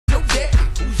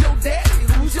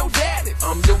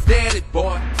I'm your daddy,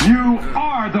 boy. You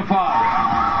are the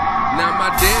father. Now my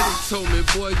daddy told me,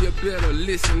 boy, you better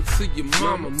listen to your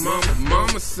mama.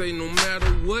 Mama say no matter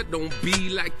what, don't be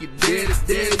like your daddy.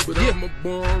 But I'm a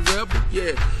born rebel,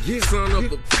 son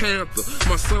of a panther.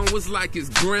 My son was like his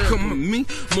grandpa. Me,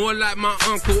 more like my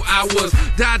uncle. I was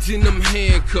dodging them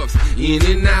handcuffs, in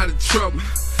and out of trouble.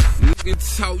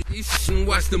 Nigga talk this shit and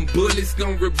watch them bullets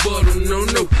gon' rebuttal. No,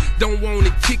 don't wanna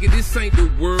kick it, this ain't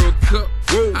the World Cup.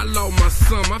 I lost my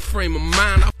son, my frame of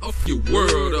mind off your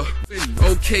world up.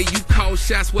 Okay, you call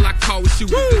shots, well I call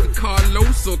shooters. Is it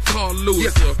Carlos or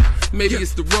Carlos? Or maybe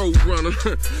it's the Road Runner.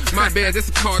 My bad, that's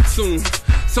a cartoon.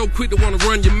 So quick to wanna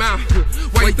run your mouth.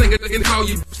 Why you think I can call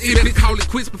you? Better call it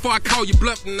quits before I call you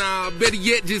bluff. Nah, better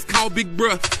yet, just call Big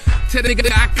Bruh. Tell that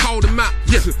nigga I called him out.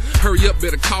 Hurry up,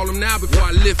 better call him now before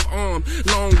I lift arm.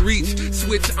 Long reach,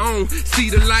 switch on, see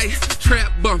the light,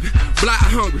 trap bumping, block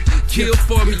hungry, kill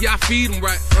for me, I feed him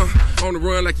right. On the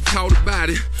run like he caught a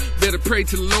body. Better pray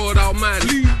to the Lord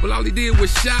Almighty. Well, all he did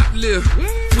was shoplift.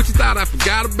 What you thought I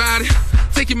forgot about it?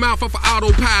 Take your mouth off of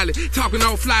autopilot, talking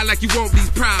all fly like you want these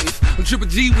problems. I'm Triple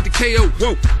G with the KO.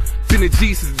 Whoa. Been a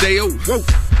G since day old. Whoa.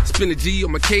 Spin a G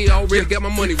on my K already. Got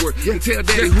my money worth. And tell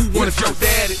daddy who wanna show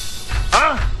daddy.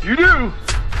 Huh? You do?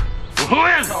 Who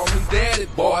is it? Call me daddy,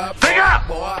 boy. Pick up!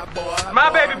 Boy. My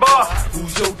baby boss.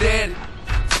 Who's your daddy?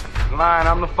 Lying,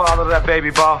 I'm the father of that baby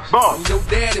boss. I'm your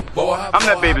daddy, boy. I'm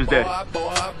that baby's daddy.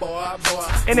 Boy.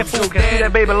 Any fool can see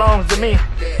that baby belongs to me.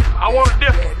 I want it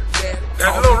different.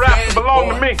 That little raptor belong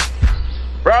to me.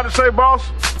 Proud to say, boss,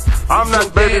 I'm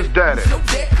that baby's daddy.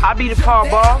 I be the paw,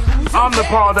 boss. I'm the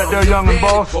paw that they're young and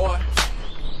boss.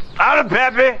 I'm the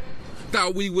pappy.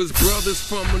 Thought we was brothers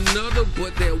from another,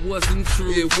 but that wasn't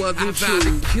true. It wasn't true. I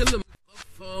vowed to kill him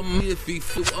if he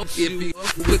fuck up you.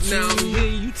 But now I'm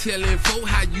hearing you telling folk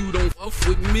how you don't fuck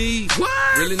with me.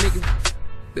 What? Really, nigga?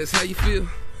 That's how you feel?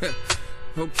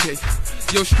 Okay.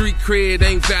 Your street cred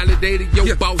ain't validated.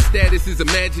 Your boss status is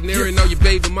imaginary. And all your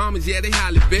baby mamas, they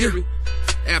highly buried.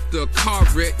 After a car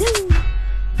wreck,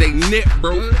 they neck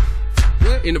broke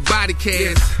in the body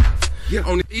cast.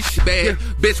 On the issue bad,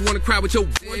 bitch wanna cry with your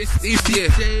voice. You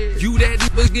that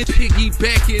nigga get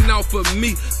piggybacking off of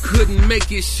me. Couldn't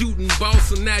make it shooting boss,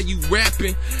 so now you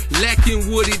rapping. Lacking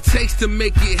what it takes to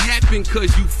make it happen,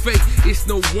 cause you fake. It's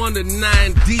no wonder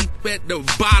 9 deep at the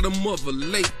bottom of a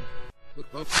lake.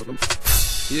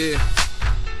 Yeah.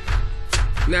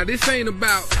 Now this ain't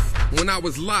about when I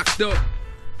was locked up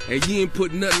and you ain't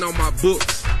put nothing on my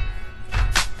books.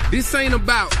 This ain't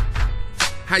about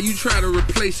how you try to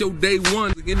replace your day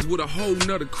one with a whole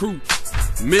nother crew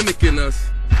mimicking us.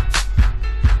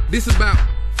 This about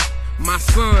my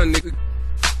son, nigga.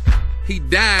 He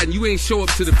died and you ain't show up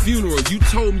to the funeral. You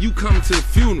told him you come to the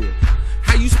funeral.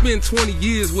 How you spend 20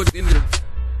 years with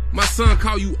my son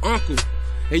call you uncle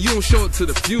and you don't show up to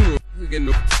the funeral.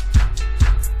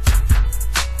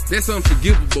 That's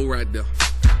unforgivable right there.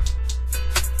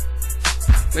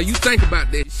 Now you think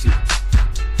about that shit.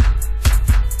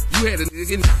 You had a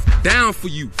nigga down for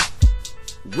you,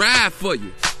 ride for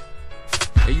you,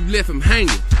 and you left him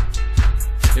hanging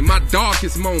in my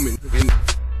darkest moment. And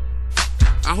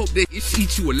I hope that it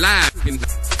eats you alive. And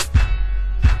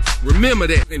remember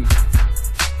that and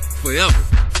forever.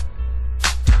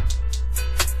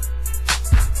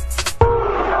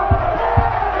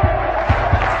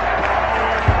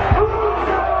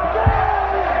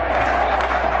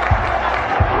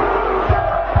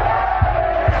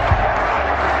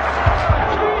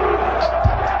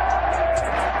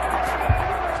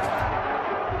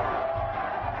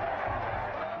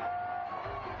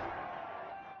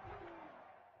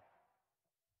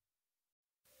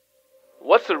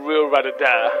 What's a real ride or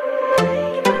die?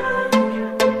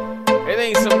 It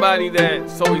ain't somebody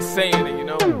that's always saying it, you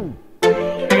know?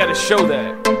 They gotta show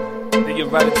that. They get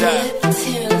ride or die.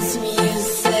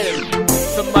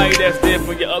 Somebody that's there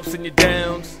for your ups and your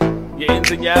downs, your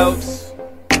ins and your outs.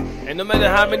 And no matter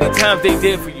how many times they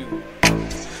there for you,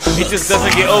 it just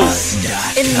doesn't get old.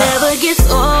 It never gets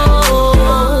old.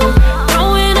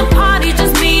 Throwing a party,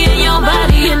 just me and your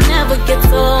body, it never gets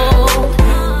old.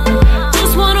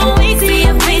 Just wanna wait, see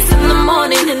your face in the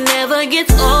morning, it never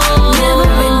gets old. It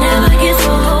never gets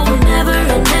old. It never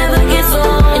gets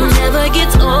old. It never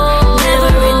gets old.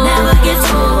 It never gets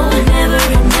old. It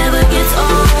never gets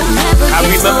old. I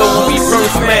remember when we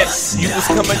first met. You was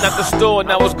coming out the store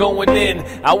and I was going in.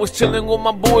 I was chilling with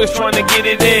my boys trying to get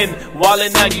it in.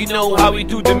 Wildin' out, you know how we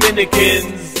do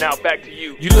Dominicans. Now back to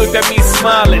you. You looked at me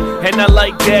smiling, and I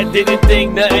like that. Didn't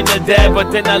think nothing of that,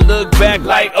 but then I looked back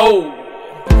like, oh.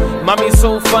 Mommy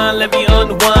so fine, let me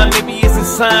unwind. Maybe it's a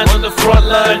sign on the front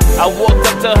line. I walked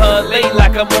up to her late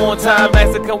like I'm on time.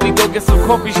 Asked her, can we go get some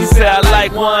coffee? She said, I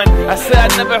like wine. I said, I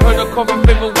never heard a coffee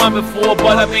flavored wine before,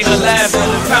 but I made her laugh all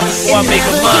the time before I make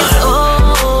her mine.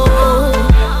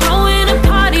 Throwing a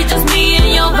party, just me and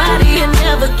your body, it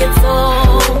never gets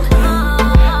old.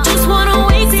 Just wanna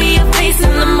wait, see your face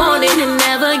in the morning, it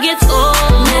never gets old.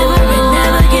 Never, it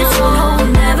never gets old.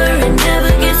 Never, it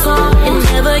never gets old. It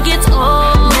never gets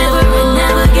old. Never, it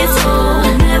never gets old.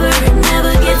 Never, it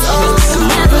never gets old. It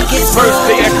never gets old. First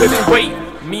day I couldn't wait.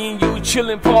 Me and you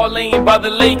chillin', parlaying by the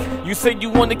lake. You said you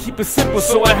wanna keep it simple,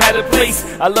 so I had a place.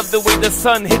 I love the way the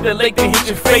sun hit the lake and hit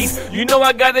your face. You know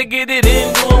I gotta get it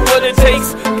in, doing what it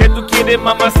takes. Que tu quieres,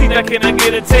 mamacita, can I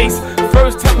get a taste?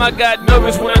 First time I got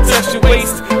nervous when I touched your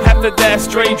waist. After that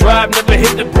straight drive, never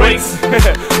hit the brakes.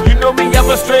 You know me, I'm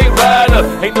a straight rider,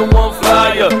 ain't no one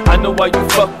flyer. I know why you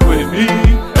fuck with me.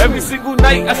 Every single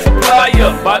night I supply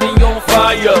ya, body on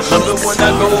fire. Love it when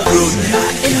I go real deep.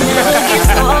 It never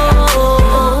gets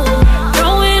old.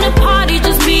 Throwing a party,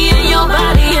 just me and your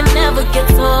body, it never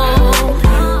gets old.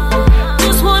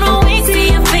 Just wanna wait, see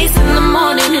your face in the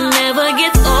morning, it never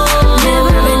gets old.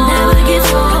 Never, it never gets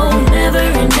old. Never,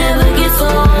 it never gets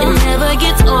old. It never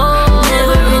gets old.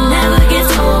 Never, it never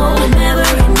gets old. Never,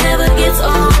 it never gets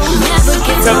old. Never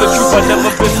gets old. Tell the truth, I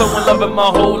never been someone loving my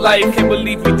whole life. Can't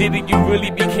believe you did it, you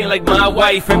really became like my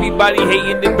wife. Everybody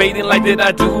hating, debating like did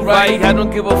I do right. I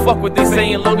don't give a fuck what they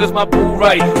saying, long as my boo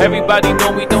right. Everybody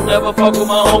know me, don't ever fuck with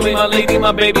my homie. My lady,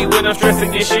 my baby, when I'm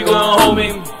stressing, yeah, she gon' hold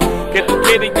me. Que tu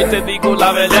quieres, yo te digo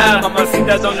la verdad.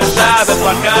 Mamacita, ¿dónde estás? Ven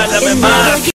pa' acá, dame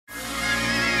más.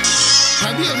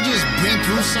 Have you ever just been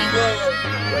through something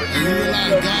and you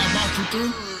realize God brought you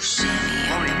through?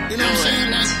 You know what I'm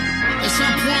saying? Like, at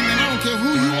some point, man, I don't care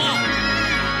who you are.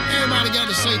 Everybody got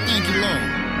to say thank you, Lord.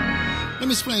 Let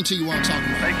me explain to you what I'm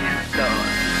talking about. Thank you, Lord.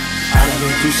 I done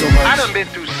been through so much. I done been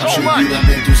through so I'm sure much. you done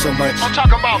been through so much. I'm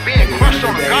talking about being crushed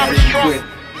on a garbage truck,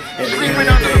 sleeping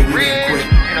under the bridge,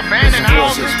 in abandoned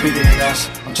houses. Bigger than us.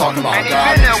 I'm talking about And he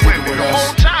God been there is with sticking me with the whole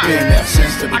us. time. Been there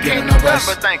since the I beginning can't of do us. nothing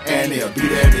but thank you. And he'll be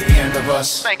there at the end of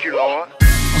us. Thank you, Lord.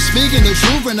 I'm speaking the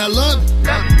truth and I love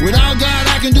it. Without God,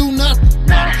 I can do nothing.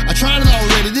 I tried it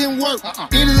already, didn't work.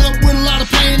 Ended up with a lot of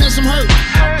pain and some hurt.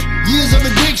 Years of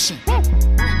addiction.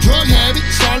 Drug habit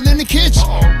started in the kitchen.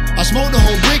 I smoked a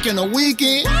whole brick in a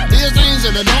weekend. There's things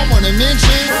that I don't want to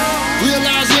mention.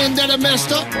 Realizing that I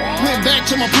messed up. Went back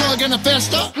to my plug and I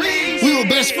fessed up. We were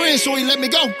best friends, so he let me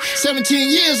go. 17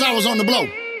 years I was on the blow.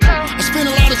 I spent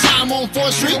a lot of time on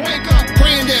 4th Street,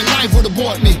 praying that life would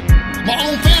abort me. My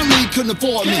own family couldn't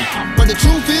afford me, but the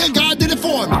truth is God did it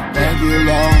for me. Thank you,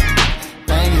 Lord.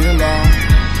 Thank you, Lord.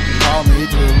 You brought me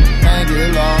through. Thank you,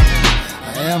 Lord.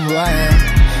 I am who I am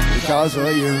because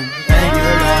of you. Thank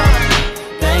you, Lord.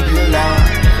 Thank you, Lord.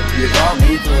 You brought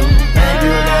me through. Thank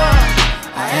you, Lord.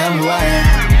 I am who I am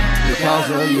because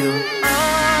of you.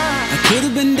 I could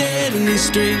have been dead in these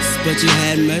streets, but you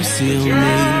had mercy on me.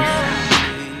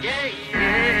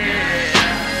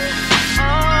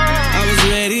 I was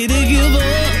ready to give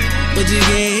up, but you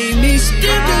gave me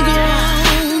strength to go on.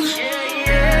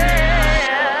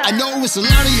 I know it's a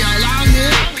lot of y'all out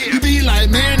here. You be like,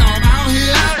 man, I'm out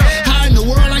here. How in the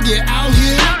world I get out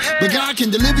here? But God can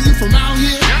deliver you from out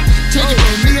here. Take it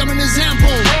from me, I'm an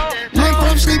example. Went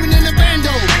from sleeping in a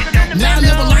bando. Now I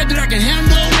live a life that I can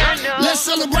handle. Let's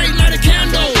celebrate, light a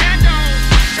candle.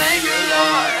 Thank you,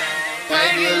 Lord.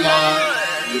 Thank you, Lord.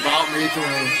 You brought me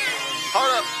through.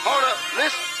 Hold up,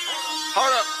 listen.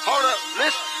 Hold up,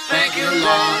 listen. Thank you,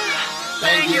 Lord.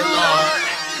 Thank you, Lord.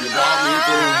 You brought me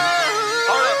through.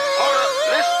 Hold up,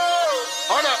 listen.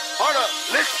 Hold up,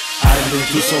 listen. I done been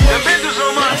through so much. Been through so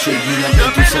much. I'm sure you done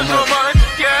been through so much.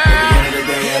 Yeah. At the end of the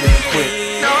day, I didn't quit.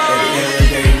 At the end of the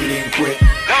day, we didn't quit.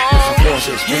 It's a force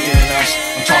that's bigger than us.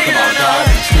 I'm talking about God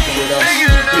and sticking with us.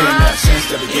 Been there since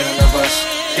the beginning of us.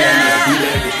 And he'll be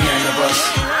there at the end of us.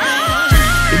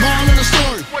 The moral of the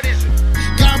story. What is it?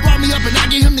 God brought me up and I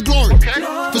give him the glory. Okay.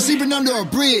 For sleeping under a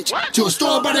bridge to a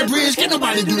store by that bridge, can't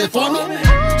nobody do that for me.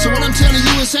 So what I'm telling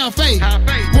you is have faith.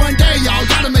 One day y'all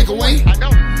gotta make a way. I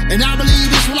know. And I believe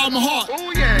this with all my heart.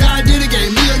 Ooh, yeah. God did it,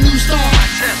 gave me a new start.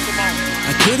 Testimony.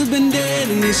 I could have been dead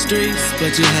in these streets,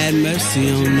 but you had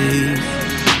mercy on me.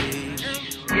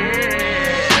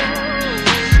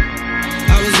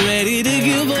 I was ready to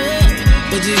give up,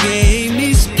 but you gave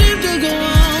me strength to go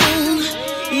on.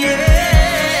 Yeah.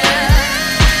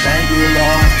 Thank you,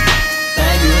 Lord.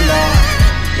 Thank you, Lord.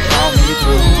 You brought me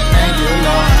through. Thank you,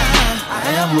 Lord.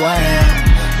 I am who I am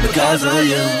because of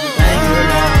you. Thank you,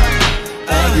 Lord.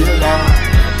 Thank you, Lord.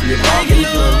 You brought me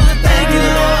through. Thank you,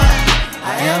 Lord.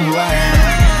 I am who I am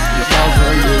because because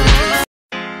of you.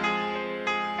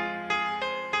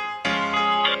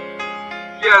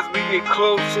 As we get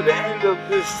close to the end of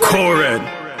this Corin,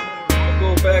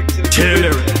 go back to the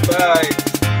Taylor,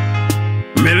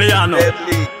 Miliano.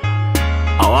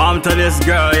 I want to this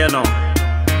girl, you know.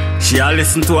 She a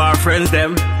listen to her friends,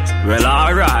 them. Well,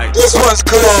 alright. This one's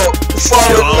called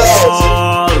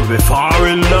Fall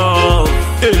in Love.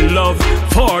 In love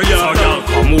for you, girl.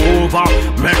 Come over,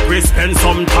 make we spend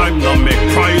some time. Now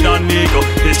make pride and ego.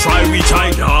 This try we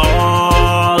try,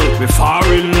 girl. We fall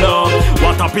in love.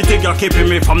 What a pity girl keeping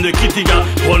me from the kitty girl.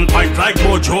 One pint like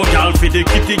Mojo girl for the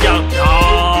kitty girl.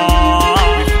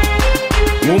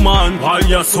 Woman, while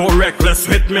you're so reckless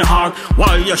with me heart,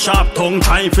 while your sharp tongue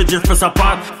trying to drift us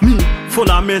apart. Me full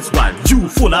of mates while you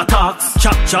full of talks.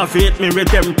 Captivate me with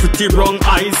them pretty brown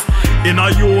eyes. In a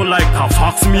you like a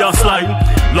fox, me a slime.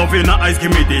 Love in her eyes,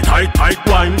 give me the tight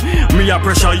wine. Me a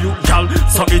pressure you, gal,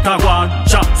 so it a one.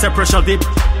 Chop, say pressure dip,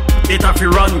 it a fi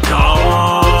run,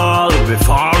 gal. We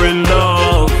fall in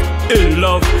love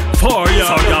for you.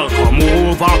 So gal, come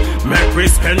over, make we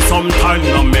spend some time.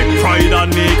 Now make pride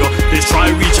and ego, this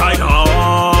try we try,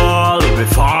 gal. We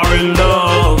fall in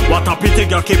love. What a pity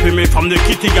girl keeping me from the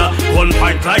kitty gal. One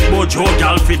pint like Mojo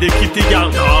gal for the kitty gal,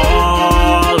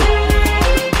 gal.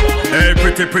 Hey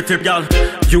pretty gal,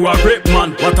 you a great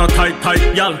man, what a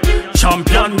tight gal.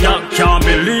 Champion gal, can't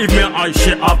believe me, I she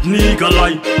have nigga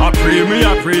line. I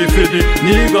pray for the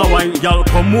nigga wine. Gal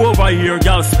come over here,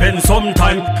 gal spend some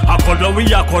time. I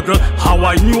cuddle, how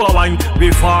I knew a wine.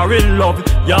 We fall in love,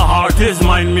 your heart is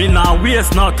mine. Me now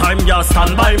waste no time, gal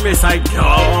stand by me side.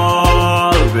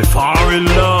 Gal, we fall in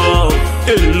love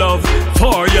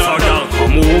for you. So gal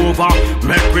come over,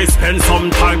 make we spend some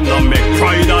time. Now make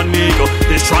pride and ego,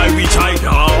 this try we try,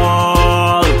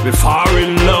 gal. We fall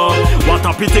in love. What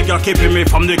a pity girl keeping me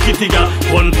from the kitty girl.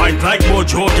 One pint like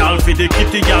Mojo girl for the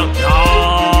kitty girl.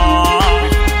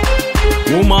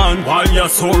 Woman, while you're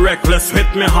so reckless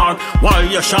with me heart, while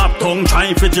your sharp tongue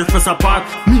trying to drift us apart.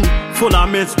 Me full of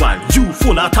mates while you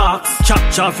full of talks.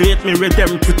 Captivate me with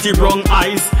them pretty brown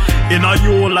eyes. In a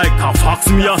you like a fox,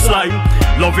 me a slime.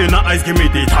 Love in her eyes, give me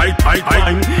the tight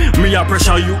wine. Me a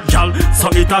pressure you, gal, so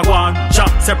it a one.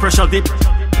 Chop, say pressure dip,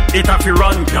 it a fi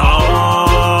run,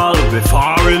 gal. We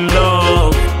fall in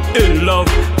love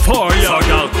for you. So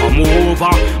gal, come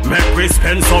over, make we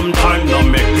spend some time. Now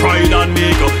make pride and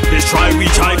ego, this try we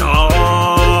try,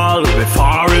 gal. We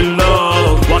fall in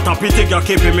love. What a pity girl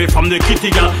keeping me from the kitty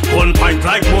gal. One pint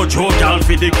like Mojo gal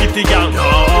for the kitty gal,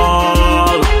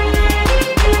 gal.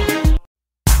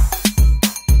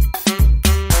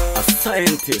 A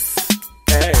scientist,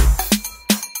 hey.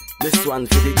 This one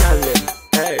for the gal them.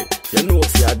 Hey, you know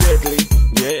see a deadly,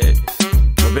 yeah.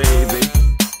 My baby,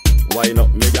 wine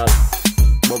up me gal.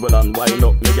 Bubble and wine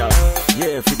up me gal.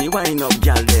 Yeah, for the wine up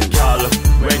gal them. Gal,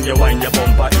 when you wine your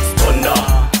bumper it's thunder.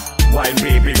 Wine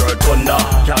baby girl thunder.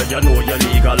 Gal, you know you're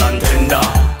legal and tender.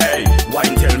 Hey,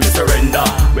 wine tell me surrender.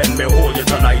 When me hold you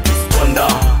tonight it's thunder.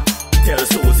 Tell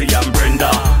Susie and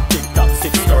Brenda. Tick tock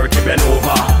 6:30 bend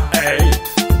over. Hey,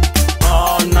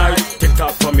 all night. Tick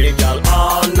tock for me gal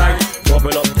all night.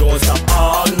 Bubble up, don't stop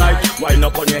all night. Wine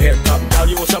up on your head top, girl,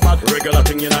 you so bad. Regular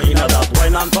thing in a that.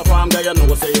 Wine and perform, girl, you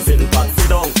know say you sitting fat. Sit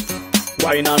down.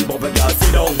 Wine and bubble, girl,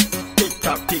 sit down. Tick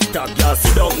tock, girl,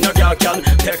 sit down. No girl can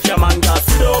take your man, girl,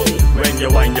 sit down. When you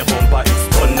wine your bumper, it's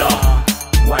thunder.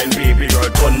 Wine baby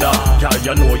girl, thunder. Girl,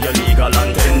 you know you're legal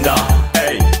and tender.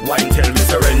 Hey, wine tell me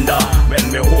surrender. When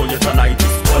me hold you tonight,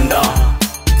 it's thunder.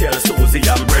 Tell Susie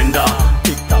and Brenda.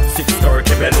 Tick tock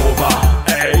 6:30 bend over.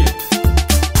 Hey.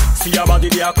 See her body,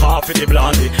 they a cough for the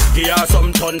blondie. Give her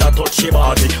some thunder, touch she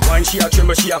body. Wine she a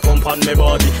tremble, she a come on me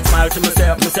body. Smile to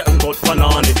myself, me say I'm good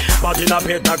panani. Body in a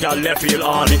bed, that girl left feel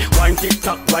honey. Wine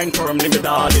tick-tock, wine firmly, me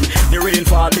darling. The rain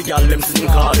fall, the girl them sitting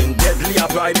calling. Deadly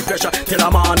apply the pressure till the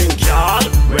morning, girl.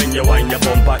 When you wine your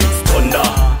bumper, it's thunder.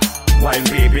 Wine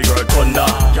baby girl, thunder.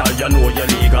 Girl, you know you're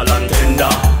legal and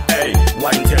tender. Hey,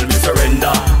 wine tell me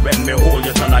surrender. When me hold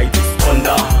you tonight, it's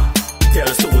thunder.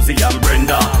 Tell Susie and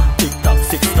Brenda. Tick-tock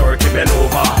 6:30 bend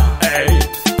over. Hey,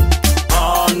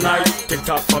 all night.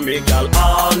 Tick-tock for me, girl,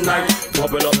 all night.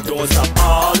 Bubble up, don't stop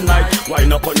all night.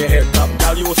 Wine up on your head top,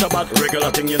 girl, you so bad. Regular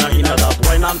thing in a that.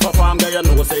 Wine and perform, girl, you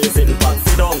know say you sitting fat.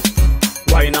 Sit down.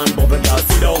 Wine and bubble, girl,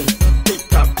 sit down.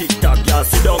 Tick-tock, girl,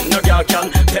 sit down. No girl can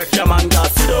take your man, girl,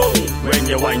 sit down. When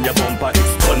you wine your bumper,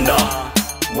 it's thunder.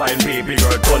 Wine baby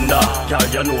girl, thunder. Girl,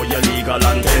 you know you're legal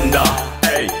and tender.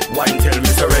 Hey, wine tell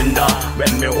me surrender.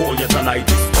 When me hold you tonight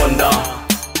it's thunder.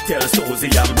 Tell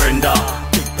Susie and Brenda.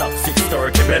 Tick tock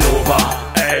 6:30 bend over.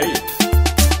 Hey,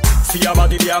 see her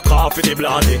body, they a coffee the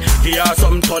bloody. Give her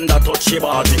some thunder touch she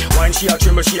body. Wine she a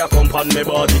trim she a come on me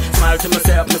body. Smile to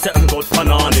myself, me say I'm good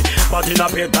panani. But in a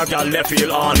bed that girl left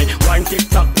feel honey. Wine tick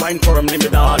tock, wine firmly me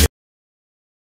darling.